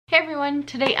Hey everyone,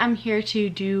 today I'm here to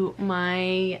do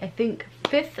my, I think,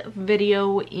 5th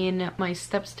video in my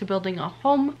Steps to Building a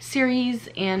Home series,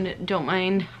 and don't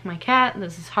mind my cat.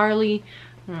 This is Harley.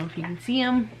 I don't know if you can see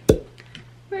him.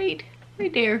 Right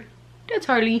there. That's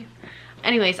Harley.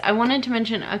 Anyways, I wanted to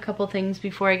mention a couple things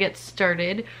before I get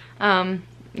started.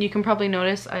 You can probably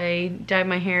notice I dyed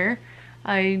my hair.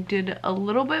 I did a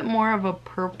little bit more of a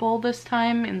purple this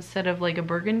time instead of like a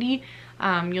burgundy.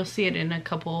 You'll see it in a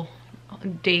couple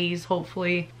days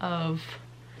hopefully of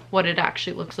what it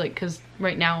actually looks like, because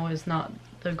right now is not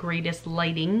the greatest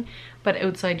lighting, but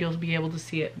outside you'll be able to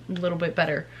see it a little bit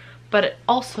better. But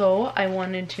also I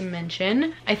wanted to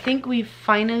mention, I think we've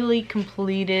finally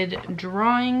completed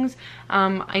drawings.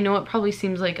 I know it probably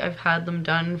seems like I've had them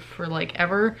done for like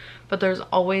ever, but there's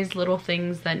always little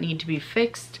things that need to be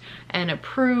fixed and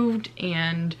approved,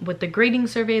 and with the grading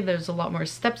survey there's a lot more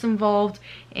steps involved.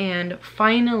 And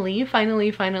finally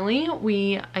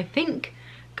we, I think,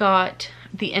 got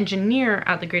the engineer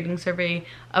at the grading survey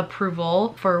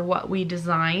approval for what we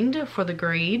designed for the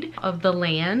grade of the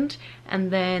land,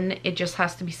 and then it just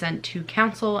has to be sent to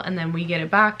council, and then we get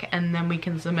it back, and then we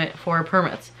can submit for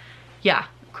permits. Yeah,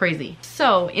 crazy.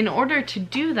 So in order to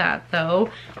do that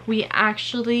though, we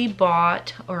actually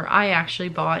bought, or I actually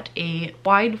bought, a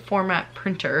wide format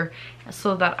printer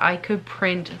so that I could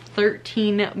print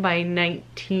 13 by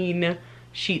 19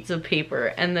 sheets of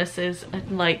paper, and this is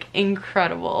like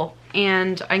incredible.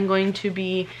 And I'm going to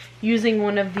be using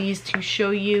one of these to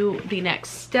show you the next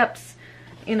steps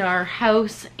in our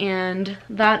house, and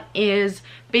that is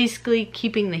basically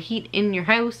keeping the heat in your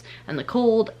house and the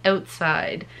cold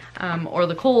outside, or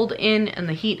the cold in and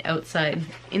the heat outside,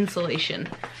 insulation.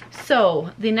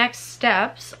 So the next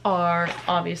steps are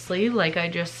obviously, like I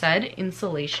just said,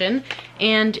 insulation.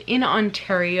 And in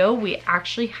Ontario we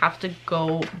actually have to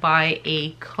go by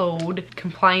a code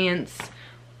compliance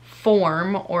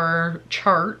form or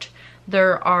chart.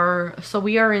 So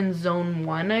we are in zone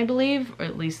 1, I believe, or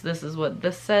at least this is what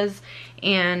this says,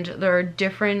 and there are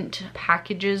different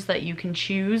packages that you can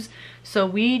choose. So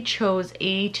we chose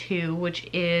A2, which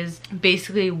is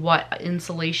basically what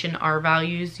insulation R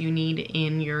values you need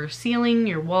in your ceiling,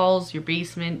 your walls, your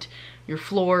basement, your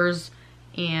floors,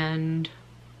 and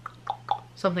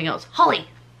something else. Holly,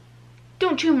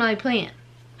 don't chew my plant.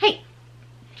 Hey.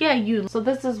 Yeah, you. So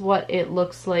this is what it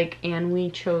looks like, and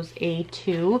we chose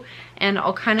A2, and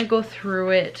I'll kind of go through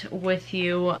it with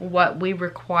you, what we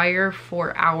require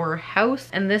for our house.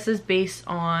 And this is based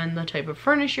on the type of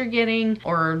furnace you're getting,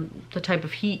 or the type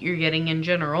of heat you're getting in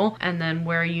general, and then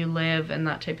where you live and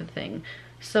that type of thing.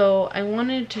 So I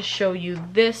wanted to show you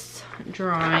this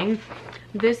drawing.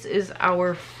 This is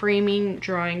our framing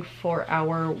drawing for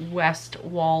our west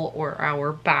wall or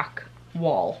our back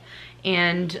wall.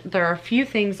 And there are a few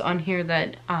things on here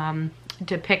that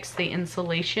depicts the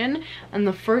insulation, and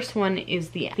the first one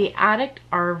is the attic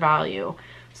R value.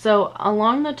 So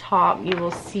along the top you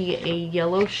will see a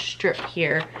yellow strip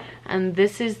here, and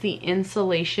this is the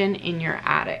insulation in your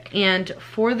attic. And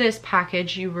for this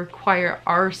package you require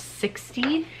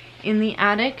R60 in the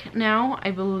attic. Now I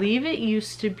believe it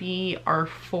used to be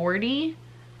R40.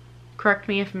 Correct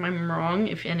me if I'm wrong,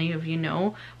 if any of you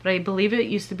know, but I believe it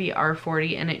used to be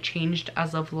R40 and it changed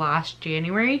as of last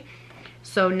January.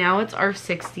 So now it's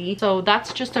R60. So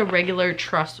that's just a regular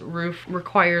truss roof,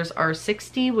 requires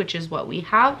R60, which is what we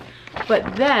have.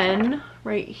 But then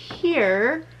right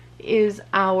here is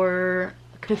our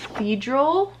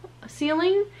cathedral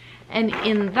ceiling, and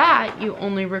in that you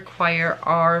only require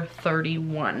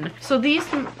R31. So these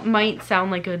might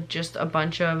sound like just a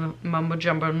bunch of mumbo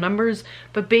jumbo numbers,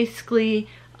 but basically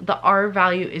the R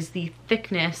value is the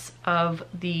thickness of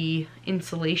the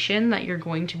insulation that you're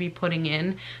going to be putting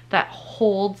in that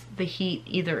holds the heat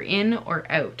either in or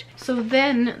out. So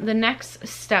then the next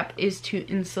step is to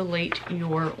insulate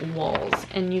your walls,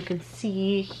 and you can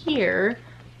see here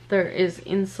there is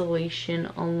insulation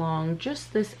along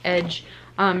just this edge,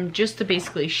 just to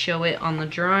basically show it on the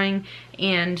drawing.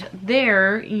 And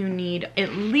there you need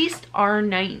at least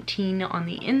R19 on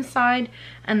the inside,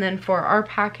 and then for our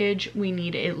package we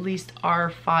need at least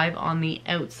R5 on the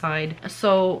outside.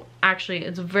 So actually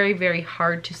it's very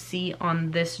hard to see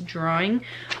on this drawing,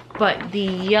 but the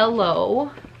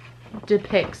yellow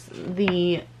depicts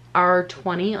the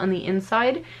R20 on the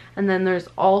inside, and then there's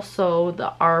also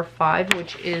the R5,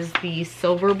 which is the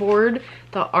silver board,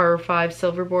 the R5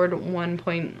 silver board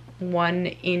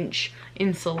 1.1 inch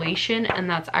insulation, and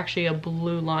that's actually a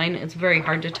blue line. It's very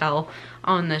hard to tell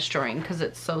on this drawing because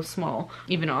it's so small,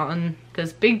 even on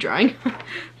this big drawing.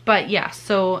 But yeah,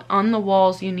 so on the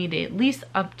walls you need at least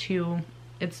up to,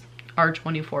 it's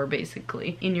R24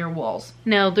 basically in your walls.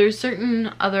 Now there's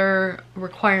certain other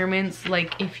requirements,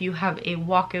 like if you have a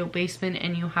walkout basement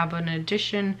and you have an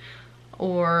addition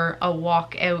or a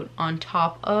walkout on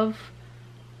top of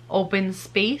open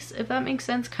space, if that makes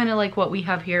sense, kind of like what we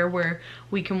have here where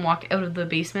we can walk out of the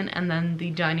basement and then the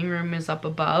dining room is up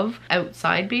above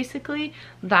outside basically.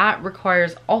 That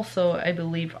requires also, I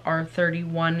believe,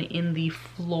 R31 in the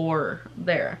floor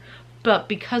there. But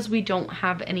because we don't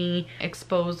have any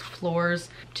exposed floors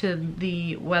to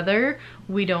the weather,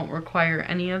 we don't require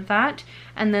any of that.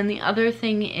 And then the other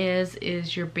thing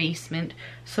is your basement.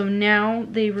 So now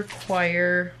they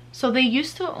require, so they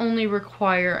used to only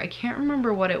require, I can't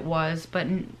remember what it was, but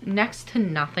next to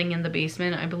nothing in the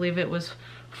basement. I believe it was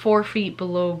 4 feet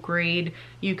below grade.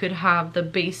 You could have the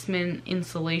basement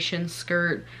insulation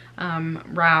skirt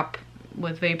wrap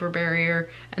with vapor barrier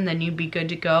and then you'd be good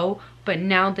to go. But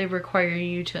now they require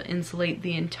you to insulate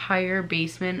the entire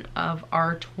basement of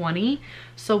R20.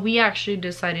 So we actually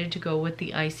decided to go with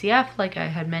the ICF like I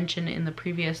had mentioned in the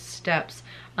previous steps.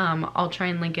 I'll try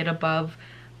and link it above.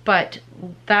 But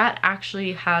that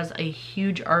actually has a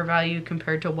huge R value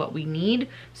compared to what we need.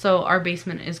 So our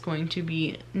basement is going to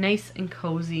be nice and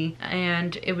cozy,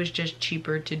 and it was just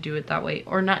cheaper to do it that way.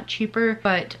 Or not cheaper,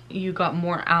 but you got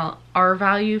more R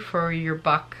value for your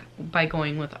buck by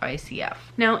going with ICF.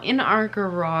 Now in our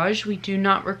garage, we do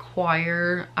not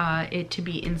require it to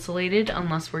be insulated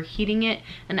unless we're heating it.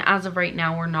 And as of right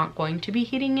now, we're not going to be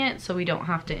heating it, so we don't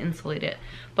have to insulate it.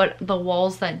 But the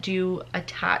walls that do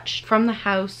attach from the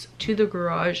house to the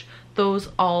garage, those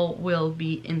all will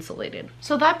be insulated.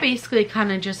 So that basically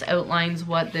kind of just outlines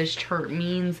what this chart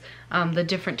means, the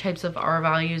different types of R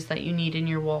values that you need in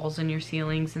your walls and your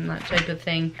ceilings and that type of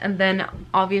thing. And then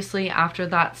obviously after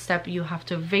that step, you have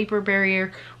to vapor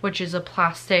barrier, which is a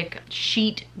plastic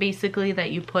sheet basically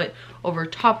that you put over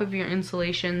top of your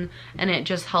insulation, and it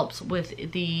just helps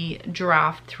with the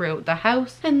draft throughout the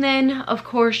house. And then of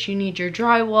course you need your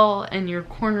drywall and your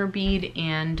corner bead,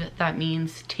 and that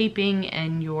means taping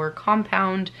and your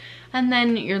compound. And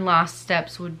then your last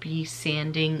steps would be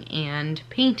sanding and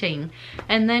painting.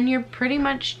 And then you're pretty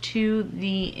much to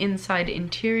the inside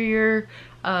interior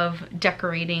of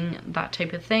decorating, that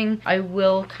type of thing. I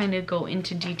will kind of go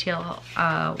into detail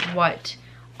what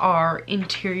our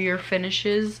interior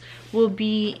finishes will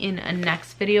be in a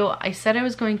next video. I said I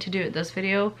was going to do it this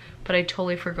video, but I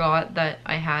totally forgot that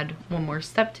I had one more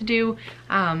step to do.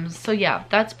 So yeah,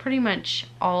 that's pretty much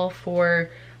all for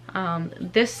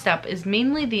this step. Is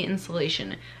mainly the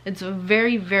insulation. It's a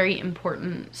very, very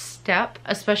important step,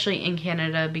 especially in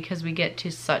Canada, because we get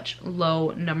to such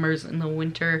low numbers in the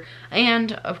winter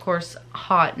and of course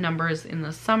hot numbers in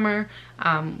the summer.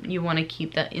 You want to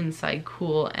keep the inside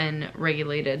cool and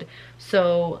regulated.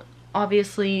 So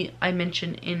obviously I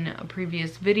mentioned in a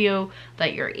previous video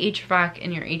that your HVAC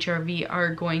and your HRV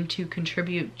are going to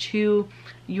contribute to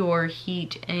your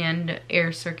heat and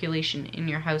air circulation in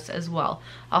your house as well.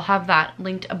 I'll have that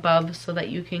linked above so that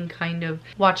you can kind of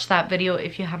watch that video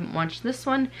if you haven't watched this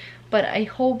one. But I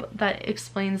hope that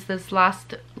explains this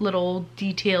last little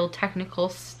detail technical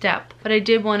step. But I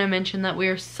did want to mention that we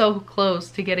are so close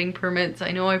to getting permits.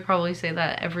 I know I probably say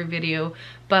that every video,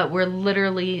 but we're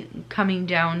literally coming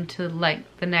down to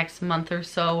like the next month or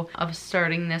so of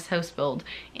starting this house build.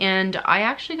 And I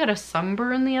actually got a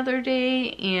sunburn the other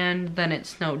day, and then it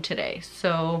snowed today.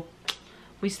 So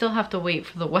we still have to wait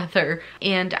for the weather.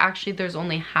 And actually there's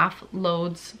only half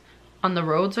loads on the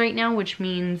roads right now, which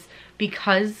means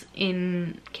because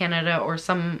in Canada, or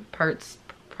some parts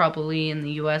probably in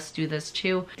the US do this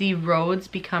too, the roads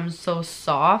become so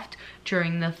soft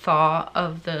during the thaw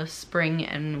of the spring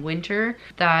and winter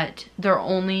that they're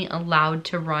only allowed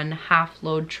to run half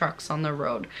load trucks on the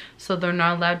road. So they're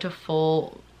not allowed to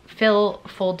fill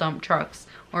full dump trucks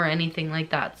or anything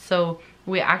like that. So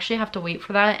we actually have to wait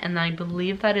for that, and I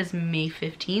believe that is May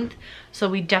 15th. So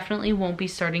we definitely won't be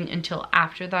starting until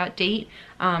after that date.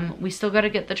 We still got to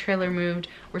get the trailer moved.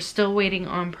 We're still waiting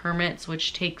on permits,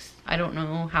 which takes, I don't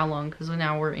know how long, because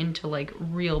now we're into like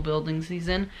real building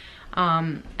season.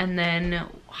 And then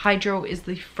hydro is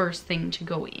the first thing to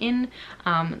go in.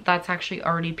 That's actually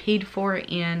already paid for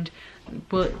and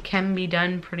can be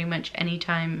done pretty much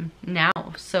anytime now.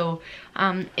 So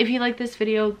if you like this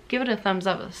video, give it a thumbs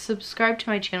up, subscribe to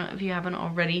my channel if you haven't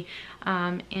already,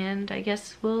 and I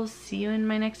guess we'll see you in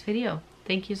my next video.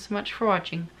 Thank you so much for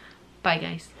watching. Bye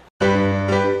guys.